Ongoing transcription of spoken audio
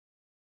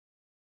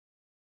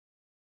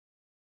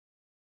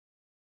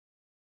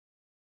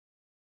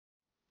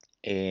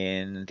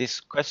In this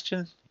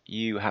question,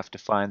 you have to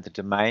find the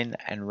domain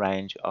and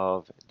range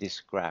of this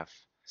graph.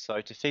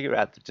 So to figure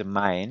out the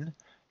domain,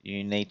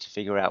 you need to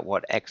figure out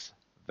what x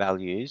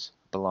values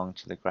belong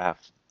to the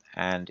graph.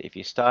 And if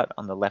you start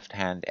on the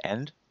left-hand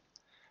end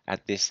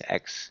at this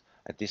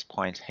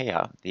point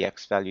here, the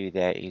x value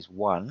there is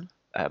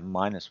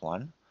minus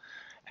 1.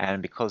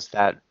 And because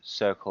that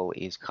circle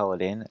is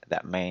colored in,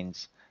 that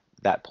means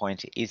that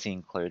point is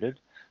included.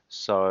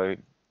 So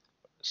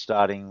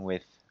starting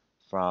with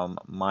from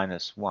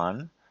minus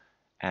 1,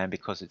 and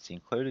because it's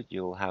included,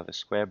 you'll have a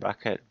square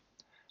bracket.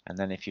 And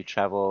then if you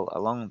travel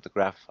along the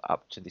graph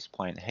up to this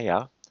point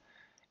here,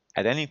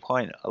 at any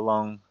point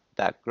along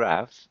that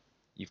graph,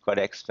 you've got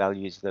x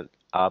values that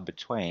are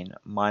between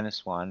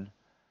minus 1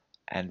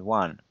 and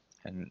 1.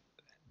 And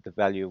the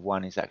value of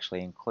 1 is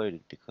actually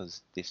included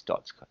because this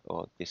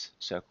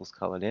circle's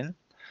colored in.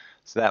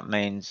 So that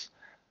means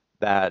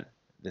that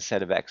the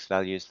set of x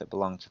values that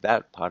belong to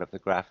that part of the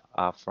graph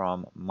are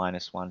from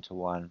minus 1 to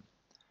 1.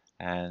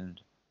 And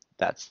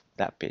that's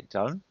that bit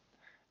done.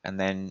 And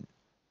then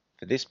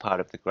for this part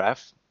of the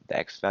graph, the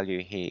x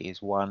value here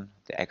is 1,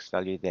 the x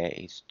value there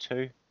is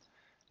 2,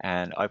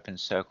 and open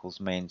circles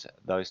means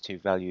those two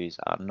values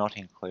are not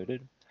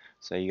included.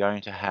 So you're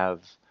going to have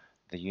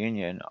the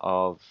union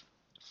of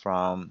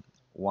from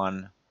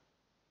 1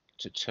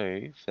 to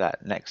 2 for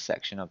that next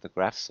section of the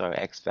graph, so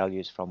x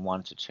values from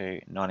 1 to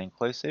 2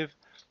 non-inclusive,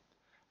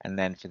 and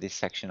then for this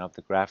section of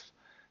the graph,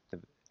 the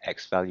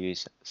x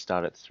values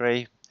start at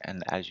 3,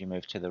 and as you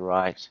move to the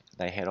right,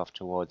 they head off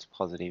towards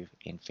positive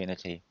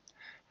infinity.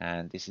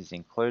 And this is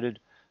included,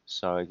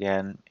 so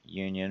again,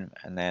 union,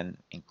 and then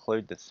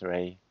include the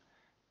 3,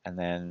 and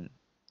then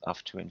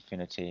off to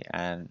infinity,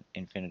 and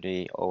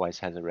infinity always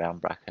has a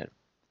round bracket.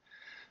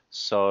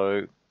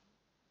 So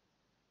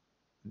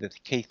the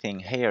key thing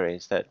here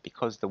is that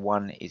because the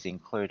 1 is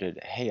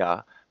included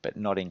here, but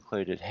not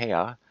included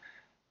here,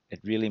 it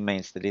really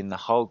means that in the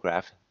whole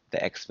graph,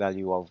 the x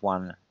value of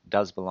 1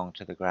 does belong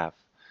to the graph.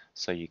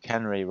 So you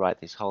can rewrite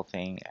this whole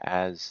thing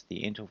as the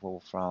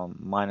interval from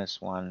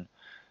minus 1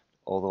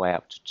 all the way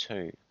up to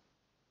 2.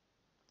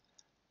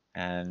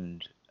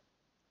 And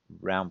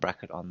round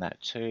bracket on that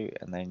 2,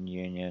 and then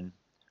union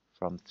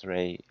from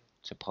 3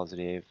 to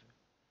positive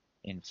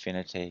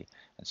infinity.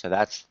 And so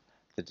that's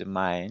the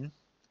domain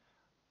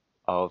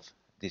of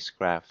this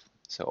graph.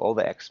 So all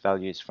the x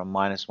values from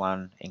minus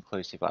 1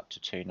 inclusive up to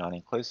 2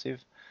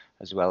 non-inclusive,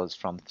 as well as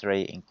from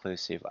 3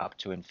 inclusive up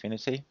to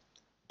infinity,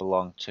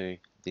 belong to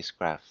this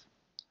graph.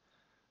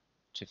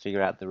 To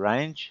figure out the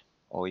range,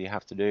 all you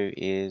have to do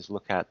is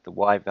look at the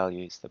y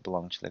values that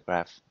belong to the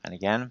graph. And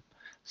again,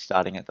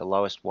 starting at the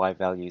lowest y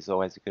value is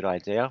always a good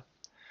idea.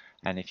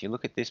 And if you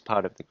look at this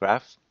part of the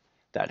graph,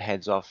 that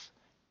heads off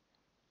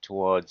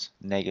towards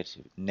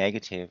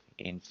negative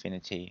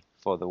infinity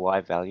for the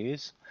y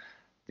values.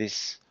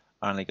 This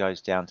only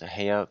goes down to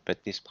here,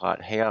 but this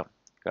part here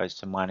goes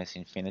to minus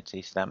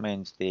infinity. So that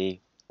means the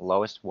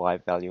lowest y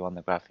value on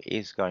the graph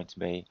is going to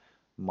be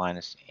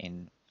minus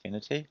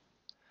infinity.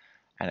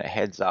 And it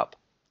heads up,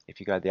 if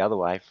you go the other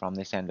way, from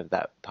this end of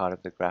that part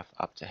of the graph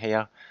up to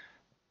here,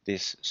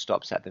 this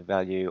stops at the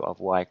value of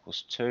y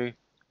equals 2,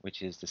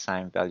 which is the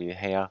same value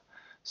here.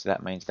 So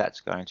that means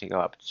that's going to go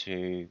up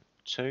to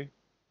 2,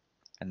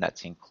 and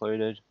that's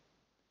included.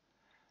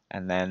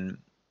 And then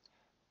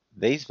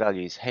these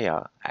values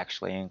here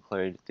actually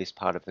include this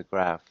part of the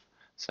graph.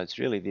 So it's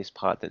really this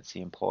part that's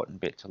the important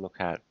bit to look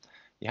at.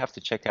 You have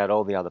to check out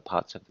all the other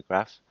parts of the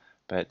graph,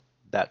 but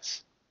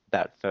that's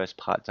that first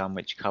part done,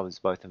 which covers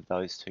both of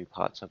those two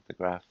parts of the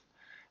graph.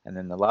 And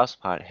then the last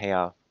part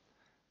here,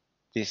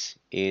 this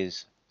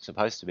is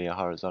supposed to be a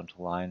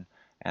horizontal line,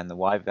 and the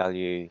y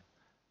value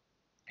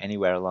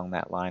anywhere along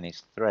that line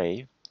is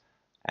 3.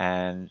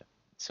 And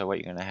so what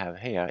you're going to have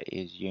here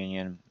is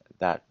union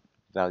that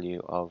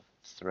value of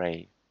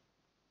 3.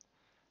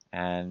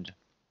 And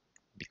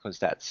because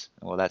that's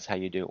how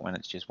you do it when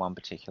it's just one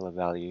particular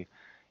value,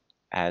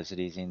 as it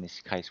is in this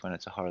case when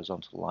it's a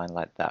horizontal line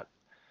like that.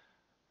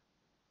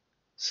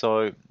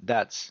 So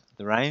that's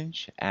the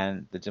range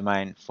and the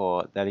domain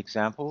for that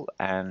example,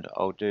 and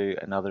I'll do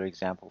another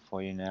example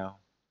for you now.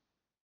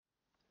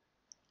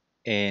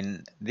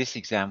 In this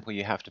example,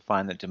 you have to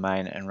find the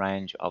domain and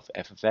range of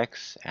f of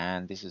x,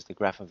 and this is the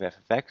graph of f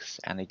of x,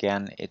 and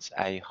again, it's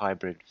a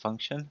hybrid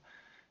function.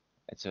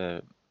 It's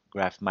a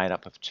graph made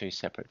up of two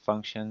separate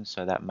functions,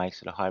 so that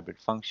makes it a hybrid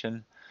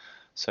function.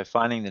 So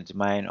finding the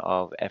domain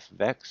of f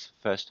of x,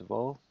 first of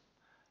all,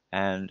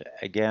 and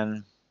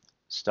again,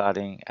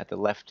 starting at the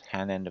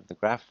left-hand end of the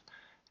graph,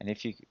 and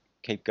if you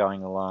keep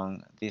going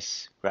along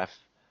this graph,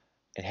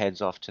 it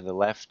heads off to the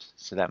left,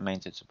 so that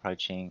means it's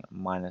approaching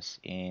minus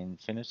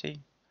infinity.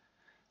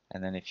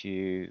 And then if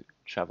you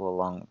travel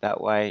along that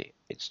way,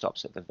 it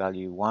stops at the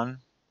value 1,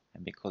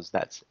 and because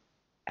that's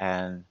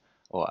a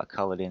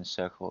colored in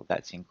circle,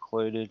 that's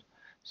included,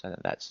 so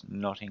that's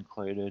not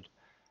included,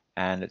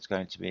 and it's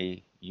going to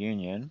be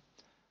union.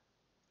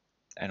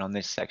 And on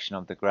this section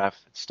of the graph,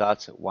 it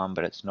starts at 1,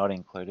 but it's not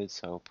included,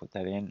 so we'll put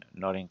that in,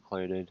 not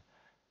included,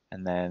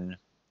 and then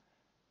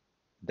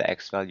the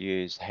x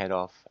values head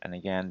off, and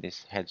again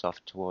this heads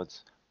off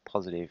towards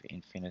positive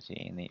infinity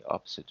in the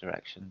opposite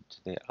direction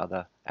to the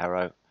other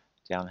arrow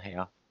down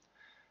here,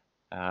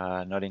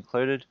 not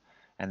included.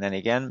 And then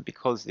again,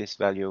 because this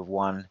value of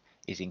 1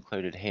 is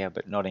included here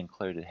but not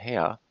included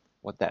here,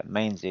 what that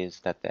means is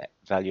that the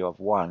value of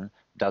 1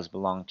 does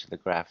belong to the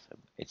graph.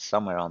 It's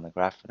somewhere on the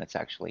graph and it's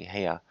actually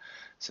here.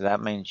 So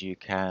that means you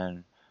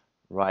can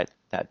write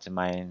that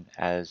domain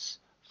as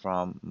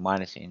from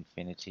minus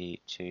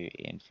infinity to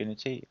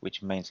infinity,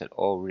 which means that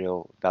all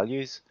real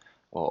values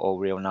or all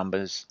real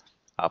numbers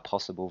are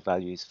possible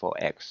values for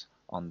x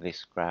on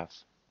this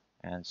graph.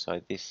 And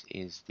so this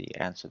is the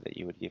answer that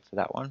you would give for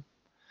that one.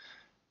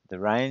 The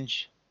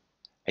range,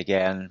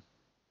 again,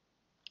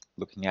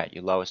 looking at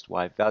your lowest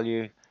y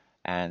value,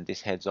 and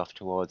this heads off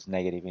towards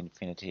negative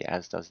infinity,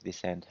 as does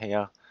this end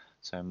here,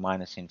 so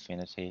minus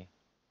infinity.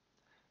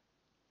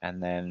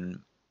 And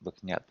then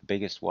looking at the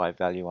biggest y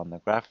value on the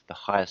graph, the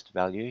highest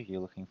value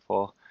you're looking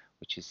for,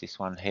 which is this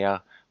one here,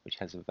 which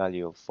has a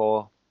value of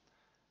 4,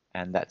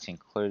 and that's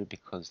included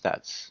because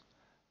that's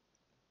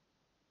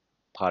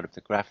part of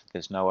the graph.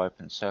 There's no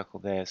open circle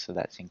there, so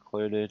that's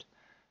included,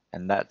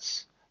 and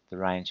that's the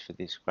range for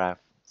this graph.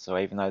 So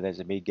even though there's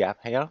a big gap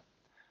here,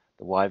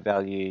 the y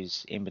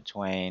values in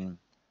between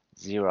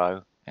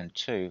 0 and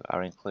 2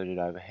 are included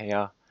over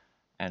here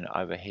and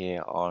over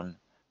here on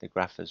the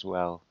graph as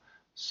well.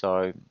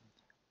 So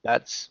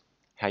that's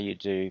how you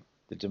do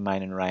the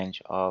domain and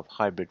range of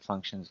hybrid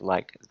functions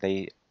like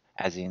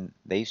as in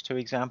these two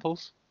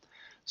examples.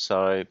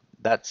 So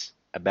that's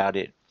about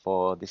it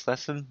for this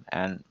lesson,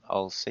 and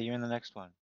I'll see you in the next one.